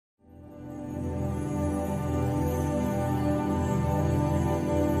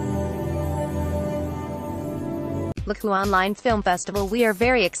Lookhu Online Film Festival. We are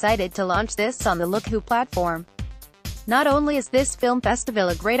very excited to launch this on the Lookhu platform. Not only is this film festival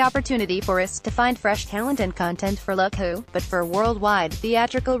a great opportunity for us to find fresh talent and content for Lookhu, but for worldwide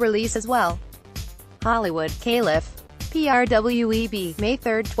theatrical release as well. Hollywood, Caliph. PRWEB, May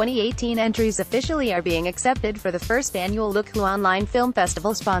 3, 2018. Entries officially are being accepted for the first annual Lookhu Online Film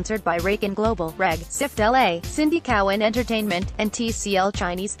Festival, sponsored by Raken Global, Reg, SIFT LA, Cindy Cowan Entertainment, and TCL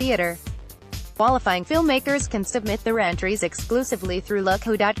Chinese Theater. Qualifying filmmakers can submit their entries exclusively through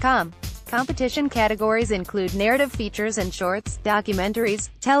Lookhu.com. Competition categories include narrative features and shorts, documentaries,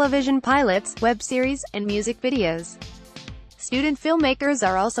 television pilots, web series, and music videos. Student filmmakers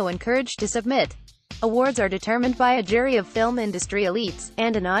are also encouraged to submit. Awards are determined by a jury of film industry elites,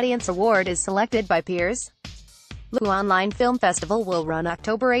 and an audience award is selected by peers. Lookhu Online Film Festival will run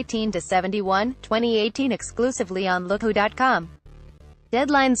October 18 to 71, 2018 exclusively on Lookhu.com.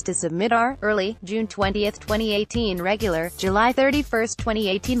 Deadlines to submit are: early, June 20, 2018; regular, July 31,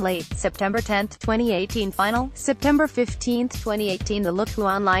 2018; late, September 10, 2018; final, September 15, 2018. The Lookhu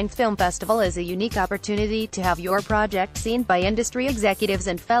Online Film Festival is a unique opportunity to have your project seen by industry executives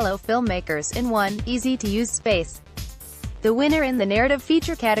and fellow filmmakers in one, easy-to-use space. The winner in the narrative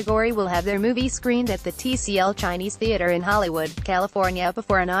feature category will have their movie screened at the TCL Chinese Theater in Hollywood, California,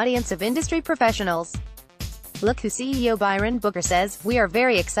 before an audience of industry professionals. Lookhu CEO Byron Booker says, "We are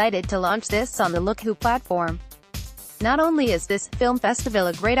very excited to launch this on the Lookhu platform. Not only is this film festival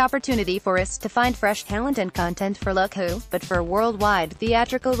a great opportunity for us to find fresh talent and content for Lookhu, but for worldwide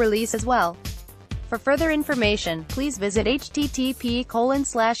theatrical release as well." For further information, please visit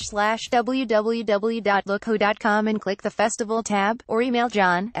http://www.lookhu.com and click the Festival tab, or email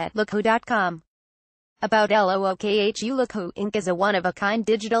john@lookhu.com. About Lookhu. Lookhu Inc. is a one-of-a-kind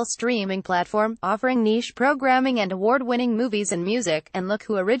digital streaming platform, offering niche programming and award-winning movies and music, and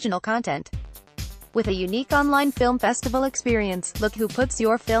Lookhu original content. With a unique online film festival experience, Lookhu puts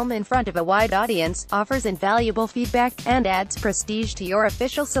your film in front of a wide audience, offers invaluable feedback, and adds prestige to your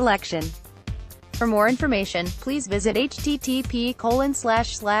official selection. For more information, please visit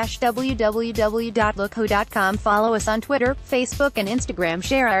http://www.lookhu.com. Follow us on Twitter, Facebook, and Instagram.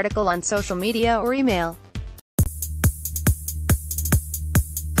 Share article on social media or email